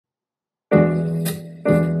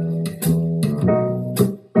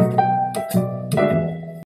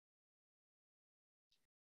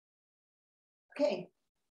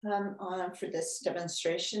For this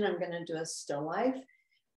demonstration, I'm going to do a still life.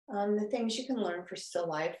 The things you can learn for still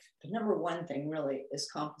life, the number one thing really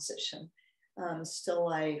is composition. Still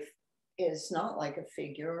life is not like a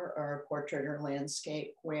figure or a portrait or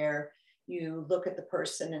landscape where you look at the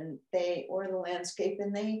person and or the landscape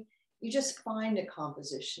and you just find a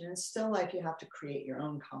composition. In still life, you have to create your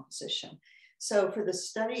own composition. So for the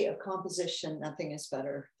study of composition, nothing is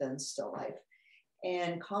better than still life.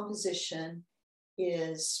 And composition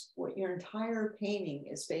is what your entire painting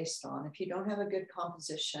is based on. If you don't have a good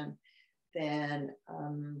composition, then,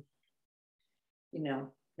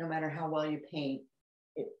 no matter how well you paint,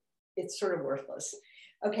 it's sort of worthless.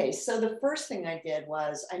 Okay, so the first thing I did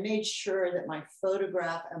was I made sure that my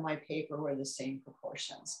photograph and my paper were the same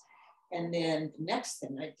proportions. And then the next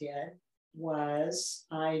thing I did was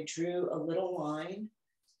I drew a little line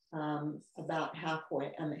about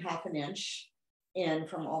halfway, half an inch in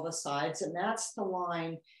from all the sides. And that's the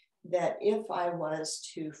line that if I was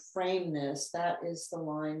to frame this, that is the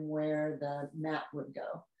line where the mat would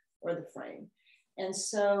go, or the frame. And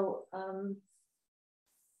so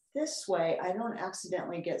this way, I don't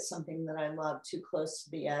accidentally get something that I love too close to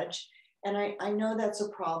the edge. And I know that's a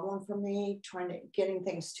problem for me, getting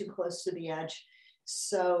things too close to the edge.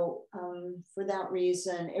 So for that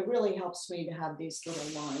reason, it really helps me to have these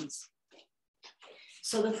little lines.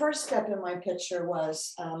 So the first step in my picture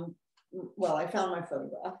was, I found my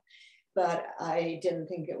photograph, but I didn't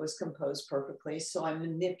think it was composed perfectly. So I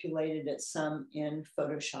manipulated it some in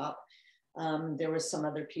Photoshop. There was some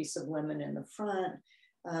other piece of lemon in the front.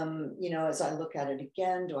 As I look at it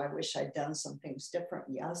again, do I wish I'd done some things different?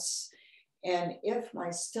 Yes. And if my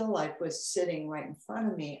still life was sitting right in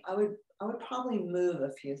front of me, I would probably move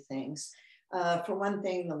a few things. For one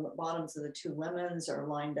thing, the bottoms of the two lemons are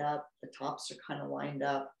lined up. The tops are kind of lined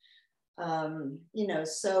up.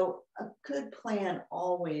 So a good plan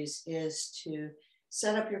always is to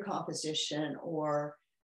set up your composition or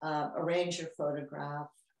arrange your photograph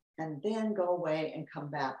and then go away and come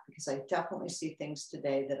back, because I definitely see things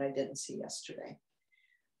today that I didn't see yesterday.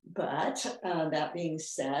 But that being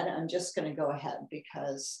said, I'm just going to go ahead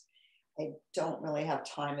because I don't really have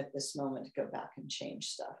time at this moment to go back and change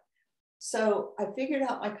stuff. So I figured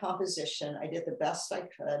out my composition. I did the best I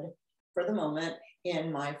could for the moment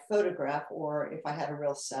in my photograph, or if I had a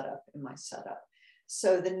real setup in my setup.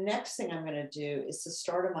 So the next thing I'm going to do is the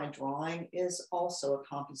start of my drawing is also a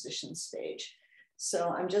composition stage. So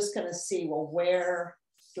I'm just going to see, well, where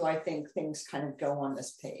do I think things kind of go on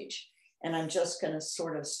this page? And I'm just going to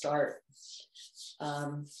sort of start,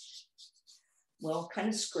 kind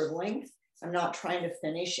of scribbling. I'm not trying to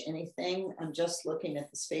finish anything. I'm just looking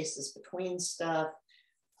at the spaces between stuff.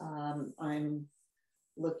 I'm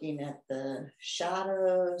looking at the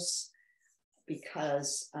shadows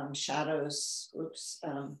because shadows,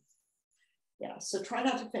 so try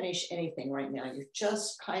not to finish anything right now. You're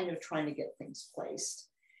just kind of trying to get things placed.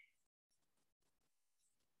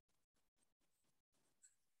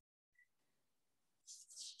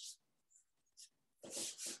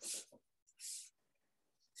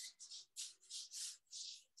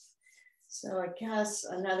 So I guess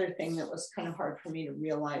another thing that was kind of hard for me to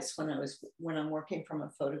realize when I'm working from a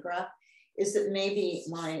photograph is that maybe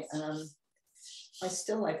my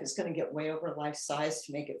still life is going to get way over life size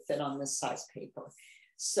to make it fit on this size paper.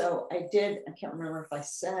 So I can't remember if I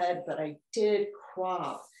said, but I did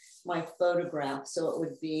crop my photograph. So it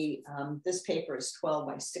would be, this paper is 12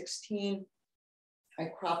 by 16. I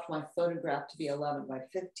cropped my photograph to be 11 by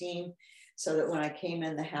 15. So that when I came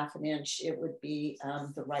in the half an inch, it would be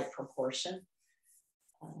the right proportion.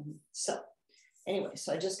 So I'm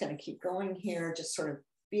just going to keep going here, just sort of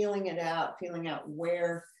feeling out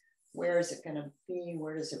where is it going to be?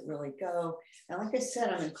 Where does it really go? And like I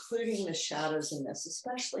said, I'm including the shadows in this,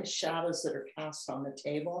 especially shadows that are cast on the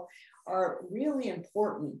table are really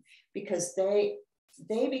important because they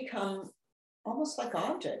become almost like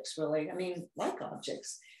objects, really. I mean, like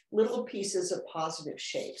objects, little pieces of positive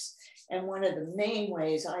shapes. And one of the main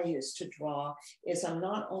ways I use to draw is I'm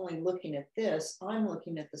not only looking at this, I'm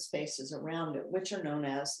looking at the spaces around it, which are known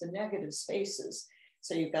as the negative spaces.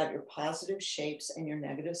 So you've got your positive shapes and your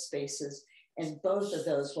negative spaces, and both of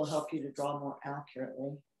those will help you to draw more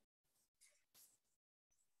accurately.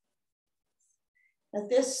 At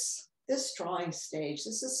this drawing stage,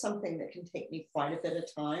 this is something that can take me quite a bit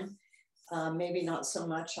of time. Maybe not so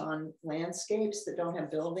much on landscapes that don't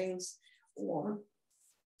have buildings, or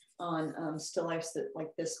on still lifes that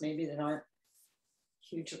like this, maybe that aren't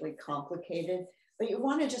hugely complicated, but you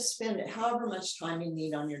want to just spend however much time you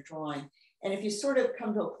need on your drawing. And if you sort of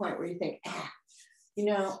come to a point where you think,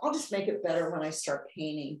 I'll just make it better when I start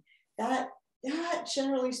painting, that that,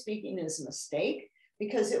 generally speaking, is a mistake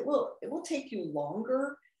because it will take you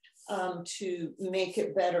longer to make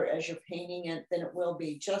it better as you're painting it than it will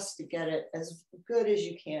be just to get it as good as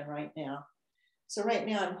you can right now. So right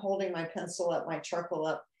now I'm holding my pencil up, my charcoal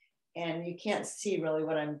up, and you can't see really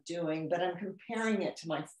what I'm doing, but I'm comparing it to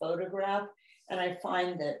my photograph. And I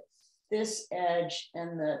find that this edge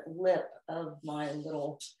and the lip of my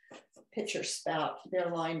little picture spout,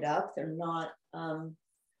 they're lined up. They're not,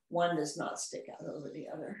 one does not stick out over the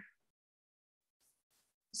other.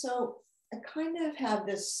 So I kind of have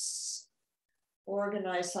this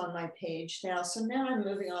organized on my page now. So now I'm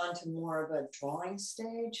moving on to more of a drawing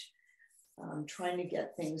stage. I'm trying to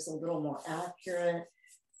get things a little more accurate.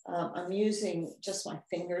 I'm using just my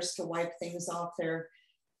fingers to wipe things off there.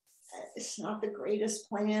 It's not the greatest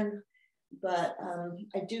plan, but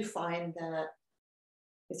I do find that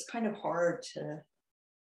it's kind of hard to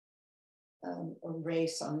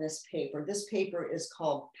erase on this paper. This paper is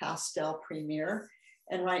called Pastel Premier.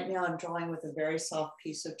 And right now I'm drawing with a very soft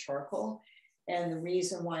piece of charcoal. And the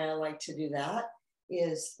reason why I like to do that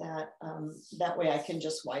is that that way I can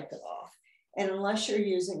just wipe it off. And unless you're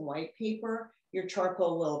using white paper, your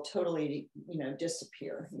charcoal will totally,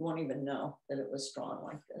 disappear. You won't even know that it was drawn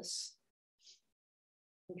like this.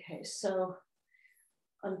 Okay, so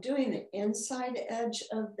I'm doing the inside edge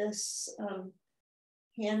of this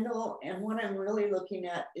handle. And what I'm really looking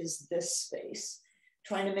at is this space,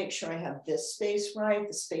 trying to make sure I have this space right,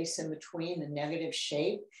 the space in between, the negative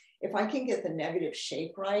shape. If I can get the negative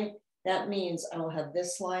shape right, that means I will have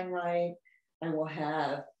this line right. I will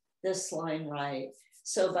have this line right.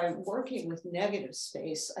 So by working with negative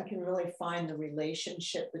space, I can really find the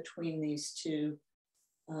relationship between these two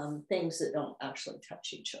things that don't actually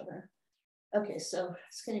touch each other. Okay, so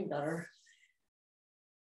it's getting better.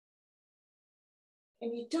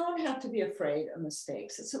 And you don't have to be afraid of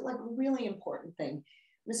mistakes. It's like a really important thing.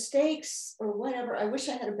 Mistakes or whatever, I wish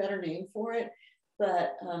I had a better name for it,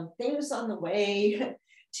 but things on the way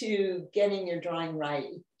to getting your drawing right,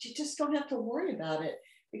 you just don't have to worry about it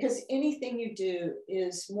because anything you do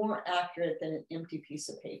is more accurate than an empty piece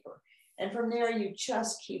of paper. And from there, you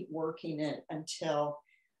just keep working it until,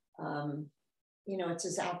 it's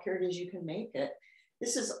as accurate as you can make it.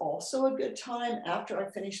 This is also a good time after I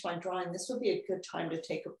finish my drawing. This would be a good time to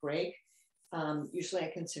take a break. Usually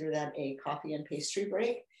I consider that a coffee and pastry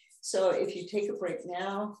break. So if you take a break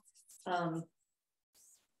now,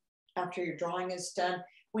 after your drawing is done,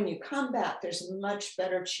 when you come back, there's a much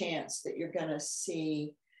better chance that you're gonna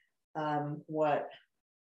see what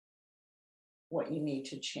you need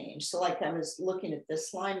to change. So like I was looking at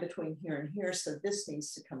this line between here and here, so this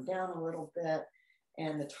needs to come down a little bit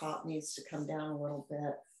and the top needs to come down a little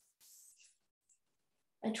bit.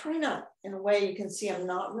 I try not, in a way you can see I'm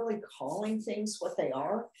not really calling things what they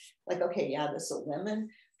are. Like, okay, yeah, this is a lemon,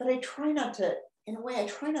 but I try not to, in a way, I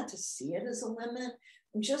try not to see it as a lemon.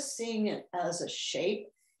 I'm just seeing it as a shape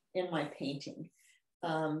in my painting.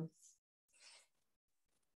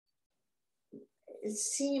 It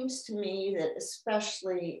seems to me that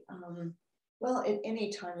especially, well, at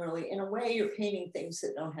any time really, in a way you're painting things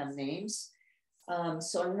that don't have names.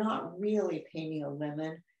 So I'm not really painting a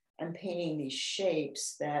lemon. I'm painting these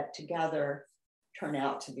shapes that together turn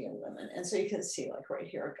out to be a lemon. And so you can see like right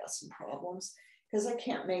here, I've got some problems because I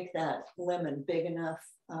can't make that lemon big enough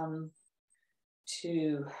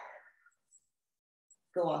to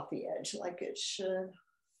go off the edge like it should.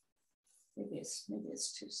 Maybe it's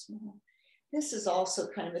too small. This is also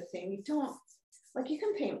kind of a thing. You don't, like you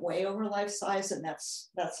can paint way over life size and that's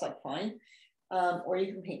like fine. Or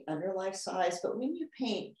you can paint under life size, but when you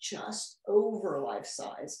paint just over life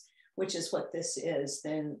size, which is what this is,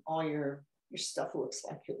 then all your stuff looks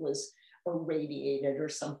like it was irradiated or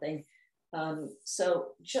something. So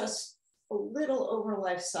just a little over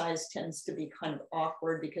life size tends to be kind of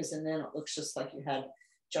awkward because and then it looks just like you had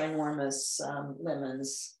ginormous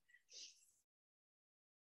lemons,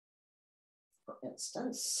 for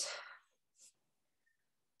instance.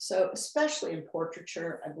 So especially in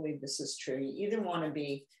portraiture, I believe this is true. You either want to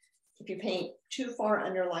be, if you paint too far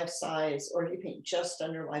under life size, or if you paint just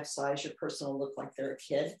under life size, your person will look like they're a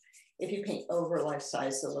kid. If you paint over life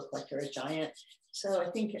size, they'll look like they're a giant. So I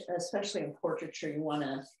think especially in portraiture, you want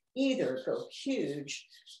to either go huge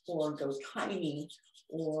or go tiny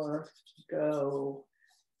or go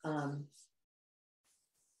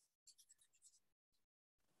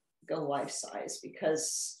life size,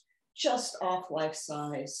 because just off life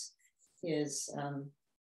size is,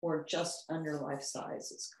 or just under life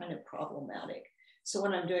size is kind of problematic. So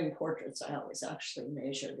when I'm doing portraits, I always actually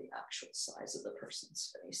measure the actual size of the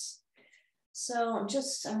person's face. So I'm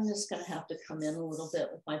just gonna have to come in a little bit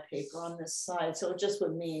with my paper on this side. So it just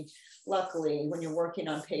would mean, luckily, when you're working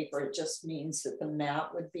on paper, it just means that the mat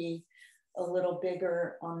would be a little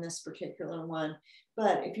bigger on this particular one.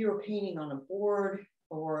 But if you were painting on a board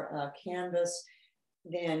or a canvas,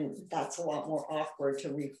 then that's a lot more awkward to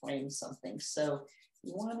reframe something. So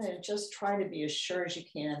you wanna just try to be as sure as you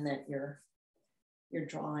can that your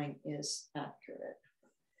drawing is accurate.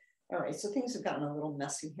 All right, so things have gotten a little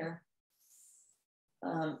messy here.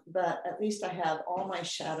 But at least I have all my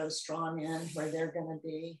shadows drawn in where they're going to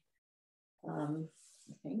be, I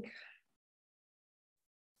think.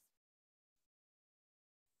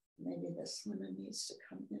 Maybe this lemon needs to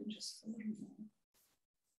come in just a little more.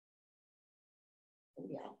 Oh,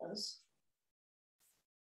 yeah, it does.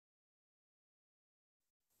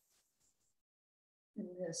 And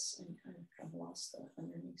this, and I kind of lost the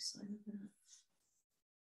underneath side of that.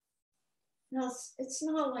 Now, it's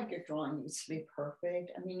not like your drawing needs to be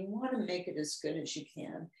perfect. I mean, you want to make it as good as you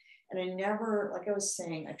can. And I never, like I was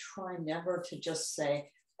saying, I try never to just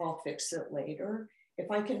say, I'll fix it later.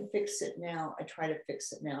 If I can fix it now, I try to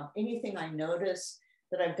fix it now. Anything I notice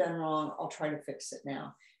that I've done wrong, I'll try to fix it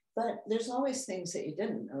now. But there's always things that you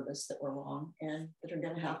didn't notice that were wrong and that are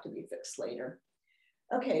going to have to be fixed later.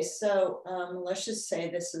 Okay, so let's just say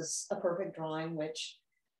this is a perfect drawing, which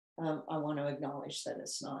I want to acknowledge that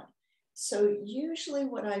it's not. So usually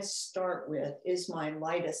what I start with is my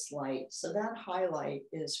lightest light. So that highlight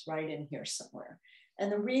is right in here somewhere.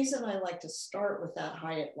 And the reason I like to start with that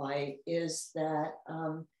highlight is that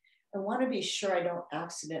I want to be sure I don't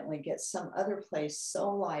accidentally get some other place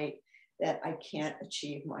so light that I can't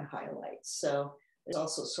achieve my highlight. So there's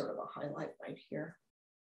also sort of a highlight right here.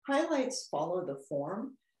 Highlights follow the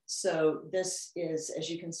form. So this is, as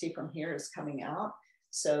you can see from here, is coming out.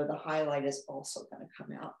 So the highlight is also going to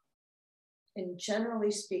come out. And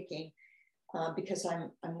generally speaking, because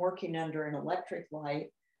I'm working under an electric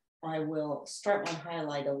light, I will start my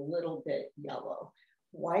highlight a little bit yellow.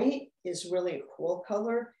 White is really a cool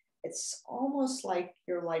color. It's almost like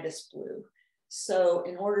your lightest blue. So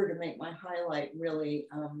in order to make my highlight really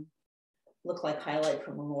look like highlight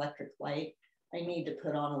from an electric light, I need to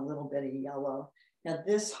put on a little bit of yellow. Now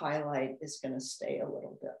this highlight is going to stay a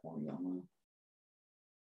little bit more yellow.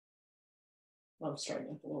 Well, I'm starting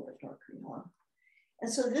with a little bit darker yellow.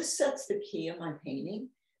 And so this sets the key of my painting.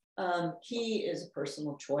 Key is a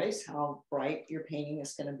personal choice, how bright your painting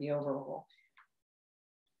is going to be overall.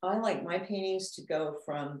 I like my paintings to go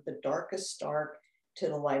from the darkest dark to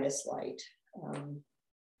the lightest light.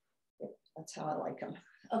 That's how I like them.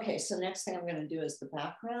 Okay, so next thing I'm going to do is the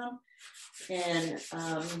background. And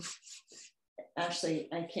actually,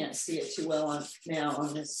 I can't see it too well now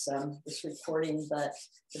on this, this recording, but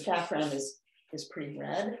the background is pretty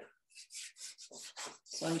red.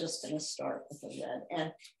 So I'm just going to start with the red.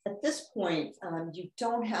 And at this point, you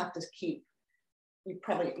don't have to keep, you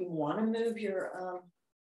want to move your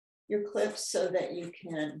clips so that you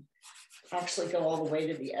can actually go all the way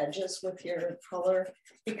to the edges with your color,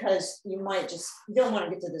 because you don't want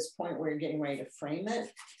to get to this point where you're getting ready to frame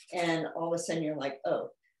it. And all of a sudden you're like, oh,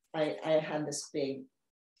 I had this big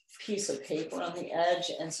piece of paper on the edge.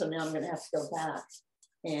 And so now I'm going to have to go back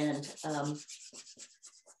and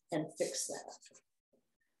fix that.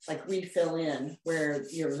 Like refill in where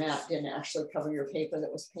your mat didn't actually cover your paper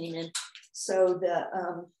that was painted. So that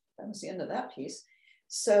was the end of that piece.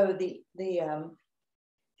 So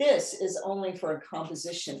this is only for a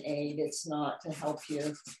composition aid. It's not to help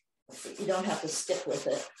you. You don't have to stick with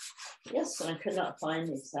it. Yes, and I could not find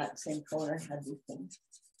the exact same color I had before.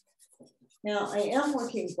 Now I am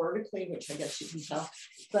working vertically, which I guess you can tell,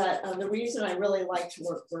 but the reason I really like to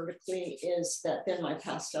work vertically is that then my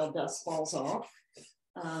pastel dust falls off.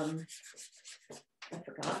 I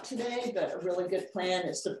forgot today, but a really good plan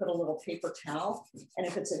is to put a little paper towel, and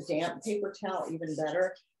if it's a damp paper towel, even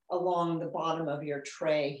better, along the bottom of your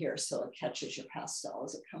tray here so it catches your pastel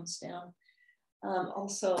as it comes down.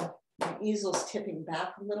 Also, my easel's tipping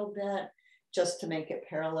back a little bit just to make it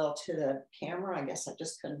parallel to the camera. I guess I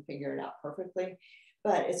just couldn't figure it out perfectly,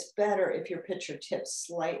 but it's better if your picture tips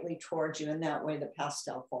slightly towards you, and that way the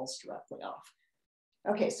pastel falls directly off.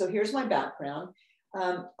 Okay, so here's my background.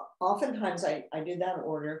 Oftentimes I do that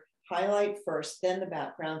order, highlight first, then the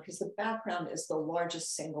background, because the background is the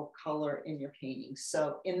largest single color in your painting.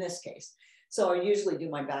 So in this case, so I usually do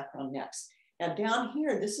my background next. Now down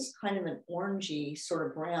here, this is kind of an orangey sort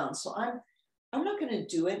of brown. So I'm not going to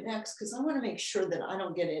do it next because I want to make sure that I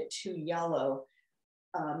don't get it too yellow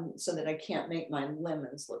so that I can't make my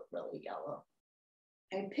lemons look really yellow.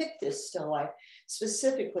 I picked this still life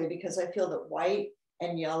specifically because I feel that white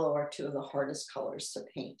and yellow are two of the hardest colors to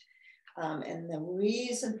paint. And the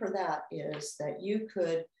reason for that is that you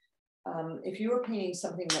could, if you were painting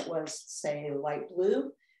something that was, say, light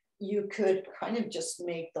blue, you could kind of just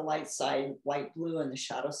make the light side light blue and the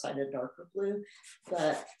shadow side a darker blue.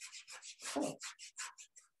 But oh,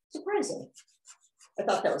 surprising, I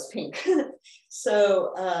thought that was pink.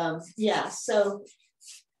 So yeah, so,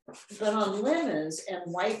 but on lemons and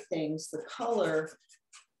white things, the color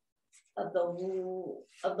of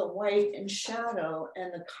the white in shadow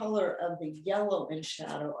and the color of the yellow in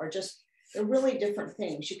shadow are just, they're really different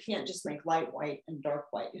things. You can't just make light white and dark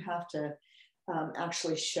white. You have to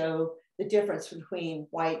actually show the difference between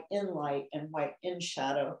white in light and white in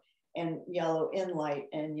shadow, and yellow in light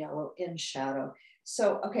and yellow in shadow.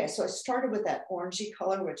 So, okay, so I started with that orangey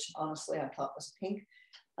color, which honestly I thought was pink.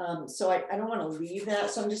 So I don't want to leave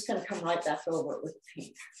that. So I'm just going to come right back over it with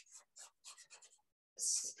pink.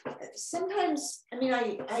 Sometimes, I mean,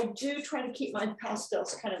 I do try to keep my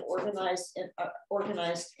pastels kind of organized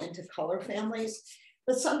into color families,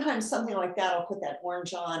 but sometimes something like that, I'll put that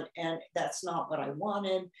orange on and that's not what I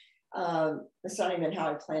wanted. That's not even how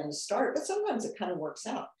I plan to start, but sometimes it kind of works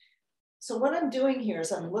out. So what I'm doing here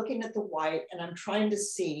is I'm looking at the white and I'm trying to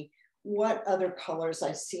see what other colors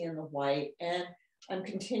I see in the white, and I'm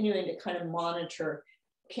continuing to kind of monitor,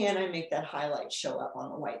 can I make that highlight show up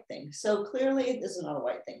on a white thing? So clearly this is not a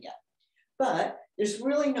white thing yet, but there's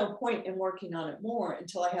really no point in working on it more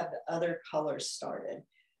until I have the other colors started.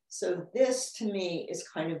 So this to me is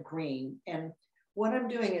kind of green. And what I'm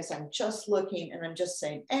doing is I'm just looking and I'm just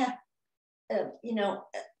saying, you know,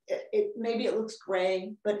 maybe it looks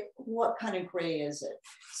gray, but what kind of gray is it?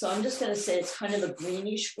 So I'm just going to say it's kind of a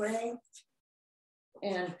greenish gray.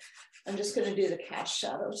 And I'm just going to do the cast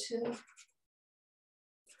shadow too.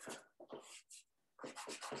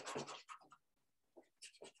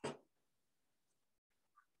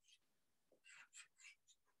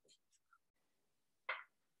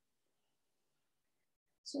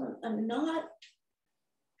 So I'm not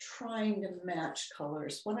trying to match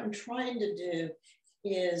colors. What I'm trying to do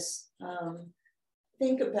is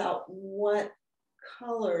think about what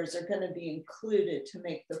colors are going to be included to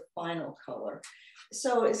make the final color.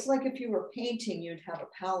 So it's like if you were painting, you'd have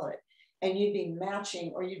a palette and you'd be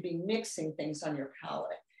matching or you'd be mixing things on your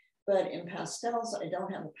palette. But in pastels, I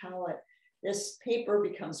don't have a palette. This paper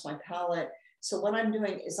becomes my palette. So what I'm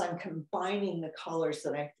doing is I'm combining the colors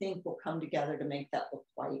that I think will come together to make that look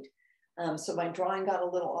white. So my drawing got a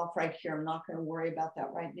little off right here. I'm not going to worry about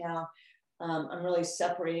that right now. I'm really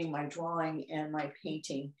separating my drawing and my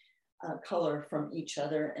painting color from each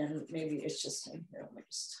other, and maybe it's just in here. Let me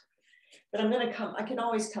just, but I'm going to come, I can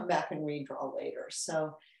always come back and redraw later.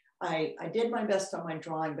 So I did my best on my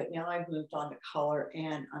drawing, but now I've moved on to color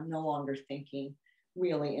and I'm no longer thinking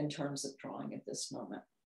really in terms of drawing at this moment.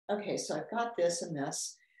 Okay, so I've got this and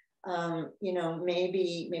this. You know,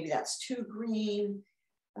 maybe that's too green.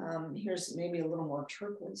 Here's maybe a little more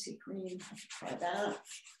turquoisey green. I should try that.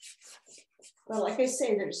 But like I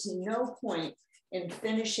say, there's no point in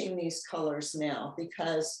finishing these colors now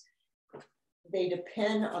because they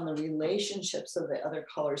depend on the relationships of the other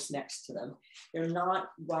colors next to them. They're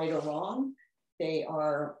not right or wrong. They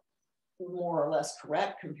are more or less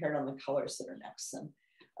correct compared on the colors that are next to them.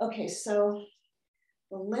 Okay, so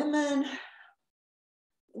the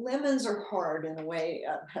lemons are hard in a way,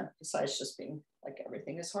 besides just being like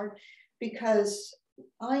everything is hard, because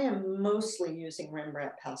I am mostly using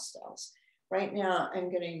Rembrandt pastels. Right now, I'm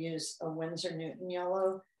going to use a Winsor Newton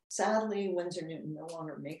yellow. Sadly, Winsor Newton no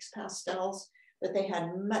longer makes pastels, but they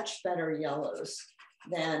had much better yellows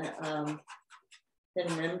than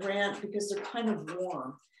Rembrandt because they're kind of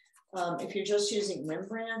warm. If you're just using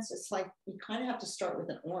Rembrandts, it's like you kind of have to start with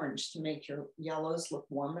an orange to make your yellows look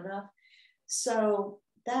warm enough. So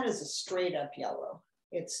that is a straight up yellow.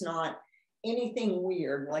 It's not anything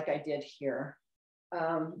weird like I did here.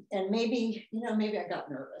 And maybe, you know, maybe I got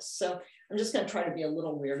nervous. So I'm just going to try to be a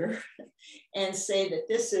little weirder and say that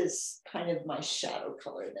this is kind of my shadow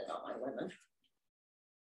color then on my lemon.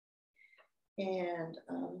 And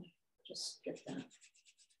just get that.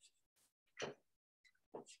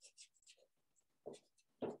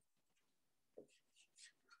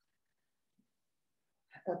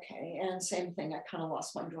 Okay, and same thing, I kind of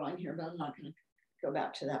lost my drawing here, but I'm not going to go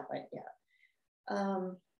back to that right yet.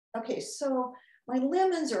 Okay, so my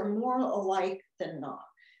lemons are more alike than not.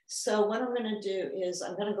 So what I'm going to do is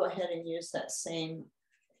I'm going to go ahead and use that same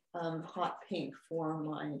hot pink for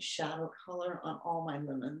my shadow color on all my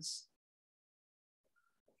lemons.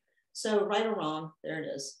 So right or wrong, there it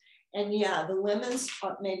is. And yeah, the lemons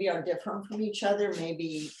maybe are different from each other.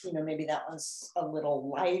 Maybe, you know, maybe that one's a little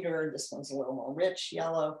lighter. This one's a little more rich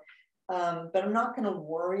yellow. but I'm not going to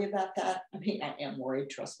worry about that. I mean, I am worried,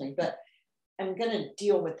 trust me, but I'm going to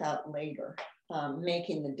deal with that later,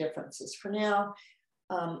 making the differences. For now,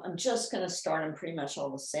 I'm just going to start them pretty much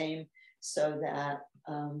all the same so that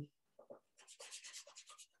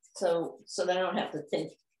so that I don't have to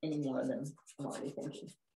think any more than I'm already thinking.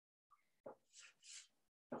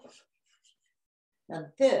 Now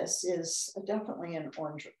this is definitely an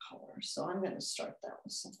oranger color, so I'm going to start that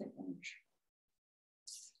with something orange.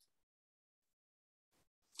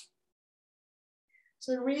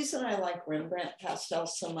 So the reason I like Rembrandt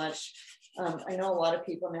pastels so much, I know a lot of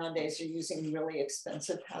people nowadays are using really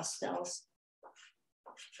expensive pastels.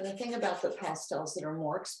 And the thing about the pastels that are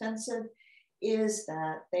more expensive is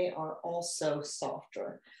that they are also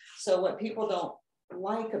softer. So what people don't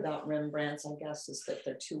like about Rembrandts, I guess, is that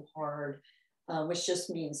they're too hard, which just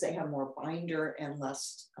means they have more binder and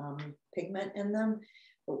less pigment in them.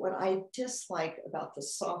 But what I dislike about the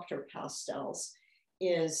softer pastels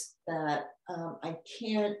is that I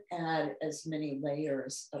can't add as many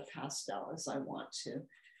layers of pastel as I want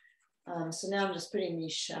to. So now I'm just putting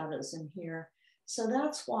these shadows in here. So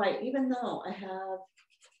that's why, even though I have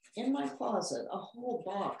in my closet a whole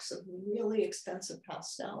box of really expensive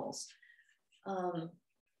pastels,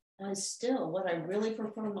 I still, what I really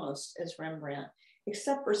prefer most is Rembrandt,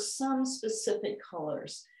 except for some specific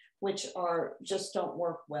colors, which are just don't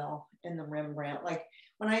work well in the Rembrandt. Like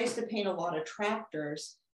when I used to paint a lot of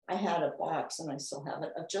tractors, I had a box, and I still have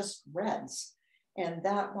it, of just reds. And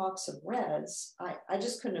that box of reds, I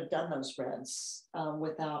just couldn't have done those reds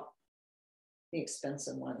without the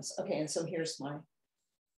expensive ones. Okay, and so here's my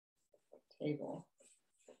table.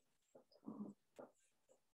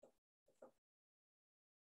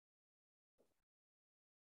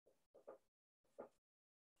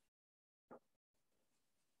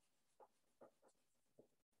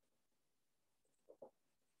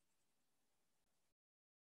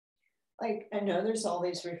 Like, I know there's all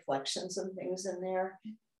these reflections and things in there,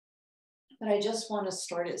 but I just want to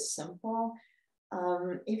start it simple.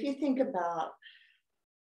 If you think about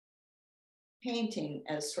painting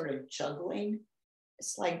as sort of juggling,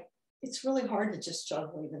 it's like, it's really hard to just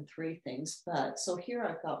juggle even 3 things. But so here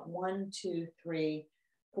I've got 1, 2, 3,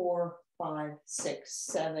 4, 5, 6,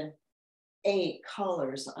 7, 8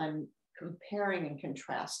 colors I'm comparing and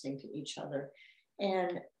contrasting to each other.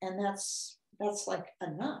 And that's like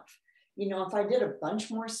enough. You know, if I did a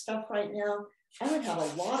bunch more stuff right now, I would have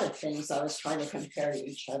a lot of things I was trying to compare to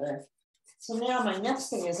each other. So now my next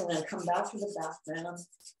thing is I'm going to come back to the background,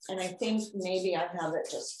 and I think maybe I have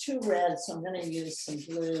it just too red, so I'm going to use some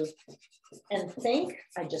blue. And think,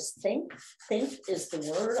 I just think is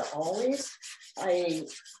the word always. I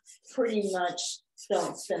pretty much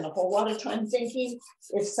don't spend a whole lot of time thinking.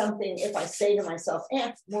 If I say to myself,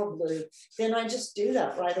 more blue, then I just do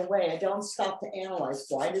that right away. I don't stop to analyze,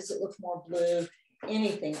 why does it look more blue,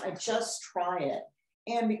 anything. I just try it.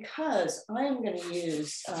 And because I'm going to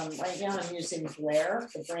use, right now I'm using Blair,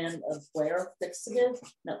 the brand of Blair Fixative.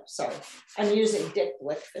 No, sorry, I'm using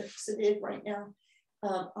Blick Fixative right now.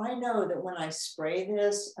 I know that when I spray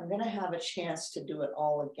this, I'm going to have a chance to do it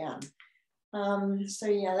all again. So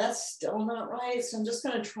yeah, that's still not right. So I'm just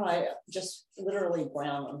going to try just literally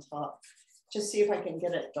brown on top, just see if I can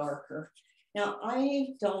get it darker. Now, I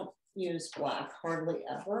don't use black hardly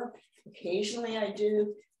ever. Occasionally I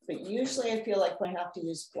do, but usually I feel like when I have to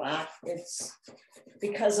use black, it's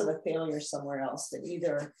because of a failure somewhere else, that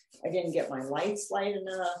either I didn't get my lights light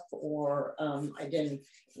enough, or I didn't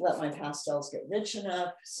let my pastels get rich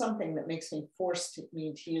enough, something that makes me force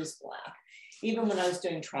me to use black. Even when I was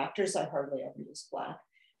doing tractors, I hardly ever use black.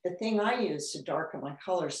 The thing I use to darken my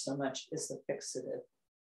colors so much is the fixative,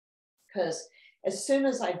 because as soon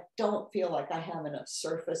as I don't feel like I have enough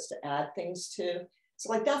surface to add things to, so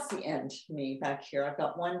like that's the end to me back here. I've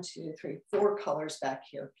got 1, 2, 3, 4 colors back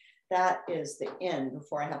here. That is the end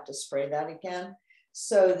before I have to spray that again.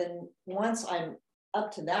 So then once I'm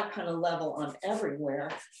up to that kind of level on everywhere,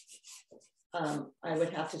 I would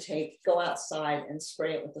have to go outside and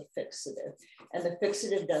spray it with the fixative. And the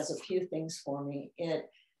fixative does a few things for me. It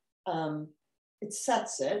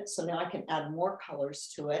sets it, so now I can add more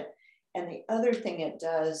colors to it. And the other thing it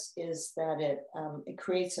does is that it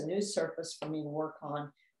creates a new surface for me to work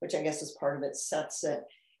on, which I guess is part of it, sets it.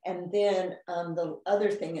 And then the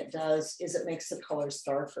other thing it does is it makes the colors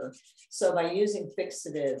darker. So by using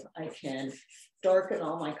fixative, I can darken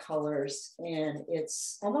all my colors, and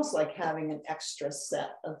it's almost like having an extra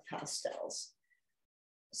set of pastels.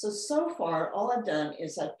 So far, all I've done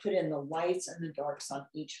is I've put in the lights and the darks on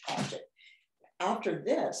each object. After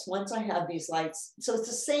this, once I have these lights, so it's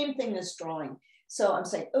the same thing as drawing. So I'm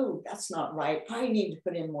saying, oh, that's not right. I need to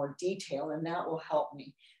put in more detail and that will help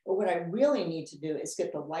me. But what I really need to do is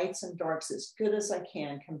get the lights and darks as good as I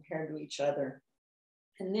can compared to each other.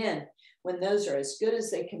 And then when those are as good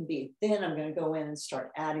as they can be, then I'm going to go in and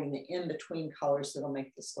start adding the in-between colors that'll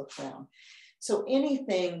make this look round. So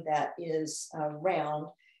anything that is round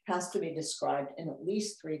has to be described in at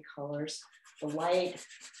least 3 colors: the light,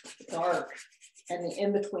 dark, and the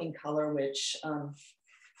in-between color, which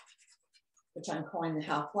I'm calling the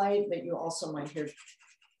half light, but you also might hear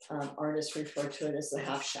artists refer to it as the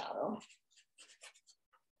half shadow.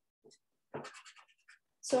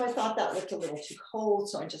 So I thought that looked a little too cold,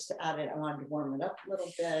 so I just added, I wanted to warm it up a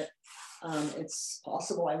little bit. It's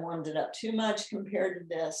possible I warmed it up too much compared to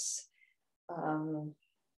this.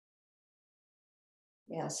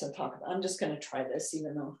 Yeah, so I'm just going to try this,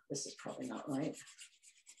 even though this is probably not right.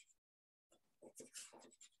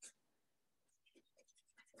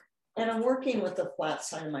 And I'm working with the flat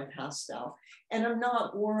side of my pastel, and I'm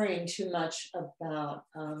not worrying too much about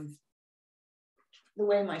the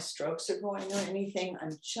way my strokes are going or anything.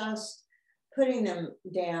 I'm just putting them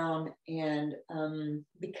down, and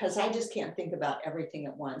because I just can't think about everything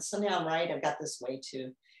at once. So now I'm right, I've got this way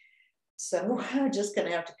too. So I'm just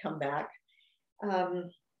gonna have to come back. But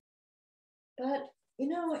you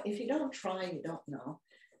know, if you don't try, you don't know.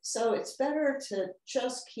 So it's better to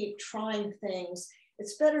just keep trying things.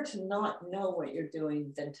 It's better to not know what you're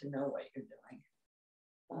doing than to know what you're doing.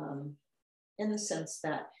 In the sense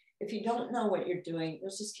that if you don't know what you're doing, you'll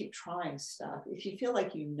just keep trying stuff. If you feel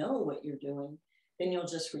like you know what you're doing, then you'll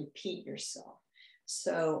just repeat yourself.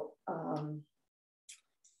 So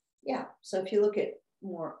yeah, so if you look at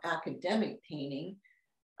more academic painting,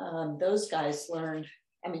 those guys learned,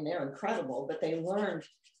 I mean, they're incredible, but they learned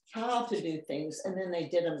how to do things and then they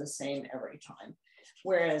did them the same every time.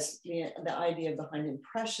 Whereas the idea behind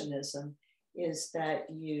Impressionism is that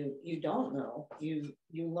you don't know, you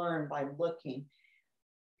learn by looking.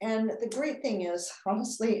 And the great thing is,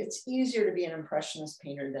 honestly, it's easier to be an Impressionist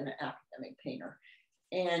painter than an academic painter.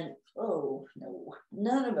 And oh no,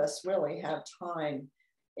 none of us really have time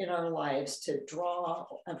in our lives to draw,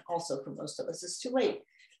 and also for most of us, it's too late.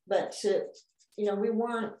 But to, you know, we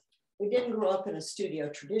didn't grow up in a studio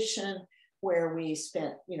tradition where we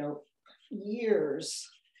spent, you know, years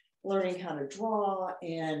learning how to draw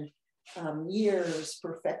and years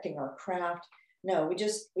perfecting our craft. No,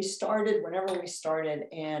 we started whenever we started,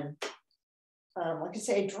 and like I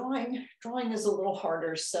say, drawing is a little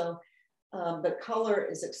harder. So, but color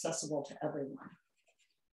is accessible to everyone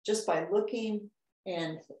just by looking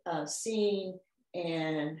and seeing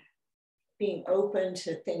and being open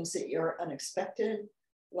to things that you're unexpected,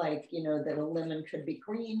 like, you know, that a lemon could be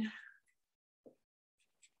green.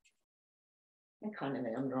 I kind of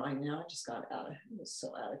am drawing now. I just got it was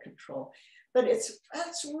so out of control. But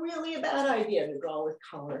that's really a bad idea to draw with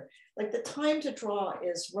color. Like the time to draw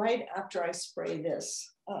is right after I spray this,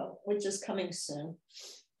 which is coming soon.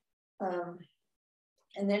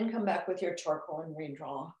 And then come back with your charcoal and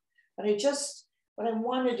redraw. But what I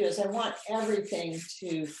want to do is I want everything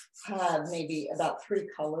to have maybe about 3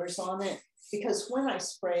 colors on it, because when I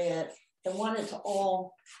spray it, I want it to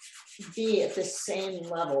all be at the same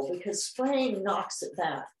level, because spraying knocks it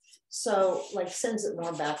back. So like sends it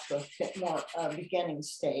more back to a bit more beginning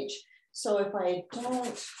stage. So if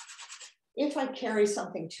I carry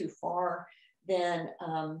something too far, then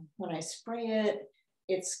when I spray it,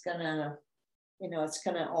 it's gonna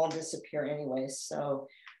all disappear anyway. So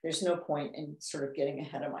there's no point in sort of getting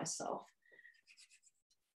ahead of myself.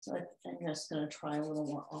 So I'm just gonna try a little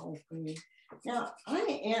more olive green. Now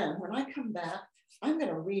when I come back, I'm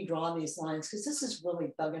gonna redraw these lines because this is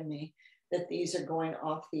really bugging me that these are going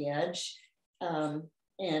off the edge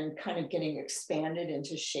and kind of getting expanded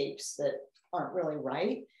into shapes that aren't really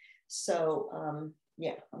right. So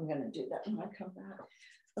yeah, I'm gonna do that when I come back.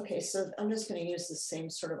 Okay, so I'm just gonna use the same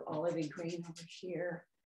sort of olivey green over here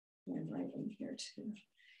and right in here too.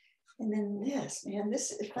 And then this, man,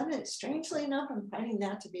 strangely enough, I'm finding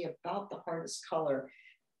that to be about the hardest color.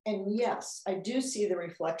 And yes, I do see the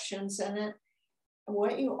reflections in it.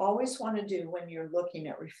 What you always want to do when you're looking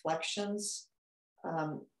at reflections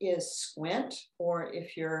is squint, or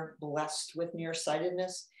if you're blessed with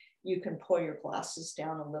nearsightedness, you can pull your glasses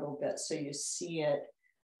down a little bit so you see it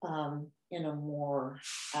in a more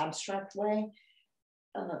abstract way.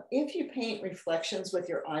 If you paint reflections with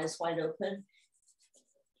your eyes wide open,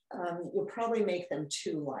 you'll probably make them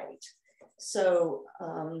too light. So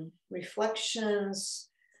reflections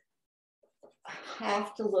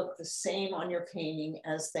have to look the same on your painting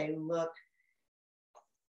as they look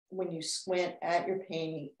when you squint at your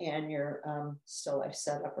painting and your still life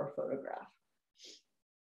setup or photograph.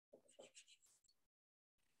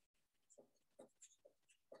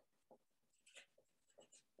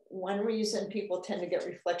 one reason people tend to get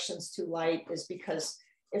reflections too light is because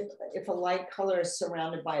if a light color is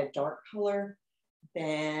surrounded by a dark color,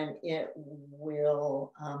 then it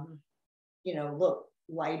will, you know, look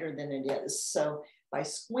lighter than it is. So by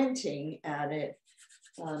squinting at it,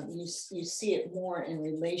 you see it more in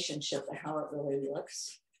relationship to how it really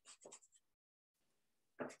looks.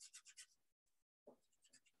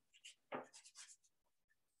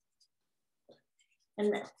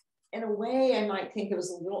 And in a way, I might think it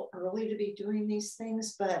was a little early to be doing these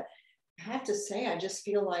things, but I have to say, I just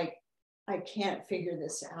feel like I can't figure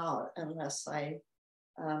this out unless I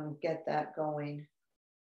get that going,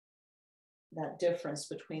 that difference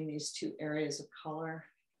between these two areas of color.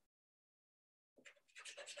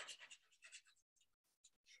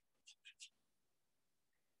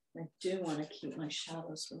 I do want to keep my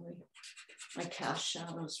shadows really, my cast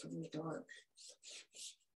shadows really dark.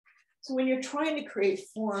 So when you're trying to create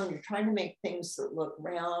form, you're trying to make things that look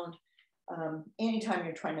round. Anytime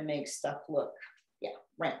you're trying to make stuff look, yeah,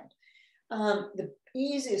 round. The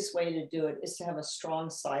easiest way to do it is to have a strong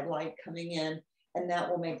side light coming in, and that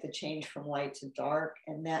will make the change from light to dark,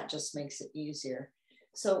 and that just makes it easier.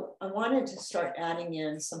 So I wanted to start adding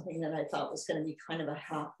in something that I thought was going to be kind of a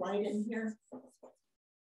half light in here.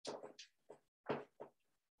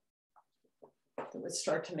 That would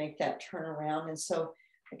start to make that turn around. And so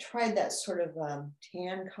I tried that sort of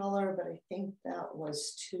tan color, but I think that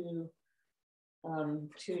was too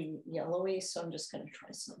yellowy. So I'm just going to try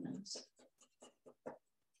something else.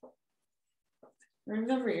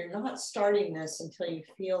 Remember, you're not starting this until you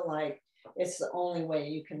feel like it's the only way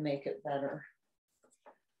you can make it better.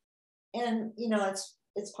 And, you know,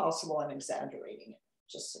 it's possible I'm exaggerating it,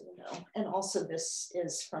 just so you know. And also this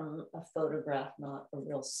is from a photograph, not a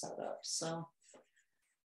real setup. So,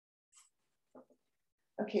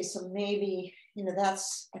 okay, so maybe, you know,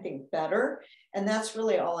 that's, I think, better. And that's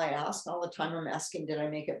really all I ask. All the time I'm asking, did I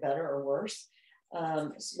make it better or worse?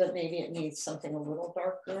 So that maybe it needs something a little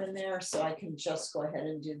darker in there. So I can just go ahead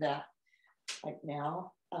and do that like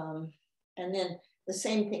now. And then the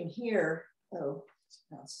same thing here. Oh,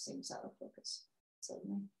 now it seems out of focus.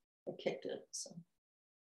 Suddenly I kicked it. So,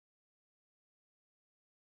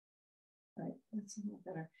 all right, that's a little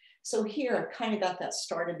better. So here I kind of got that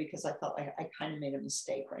started because I felt like I kind of made a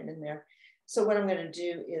mistake right in there. So what I'm going to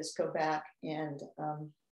do is go back and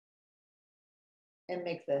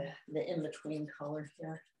make the in-between color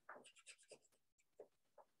here.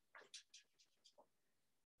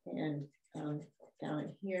 And down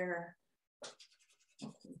in here,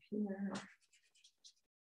 up in here.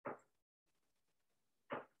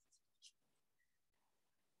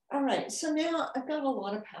 All right, so now I've got a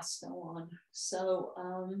lot of pastel on. So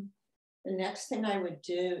the next thing I would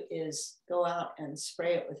do is go out and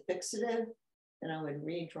spray it with fixative. Then I would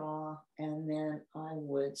redraw, and then I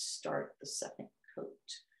would start the second coat.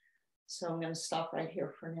 So I'm going to stop right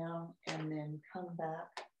here for now and then come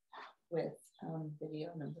back with video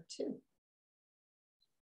number 2.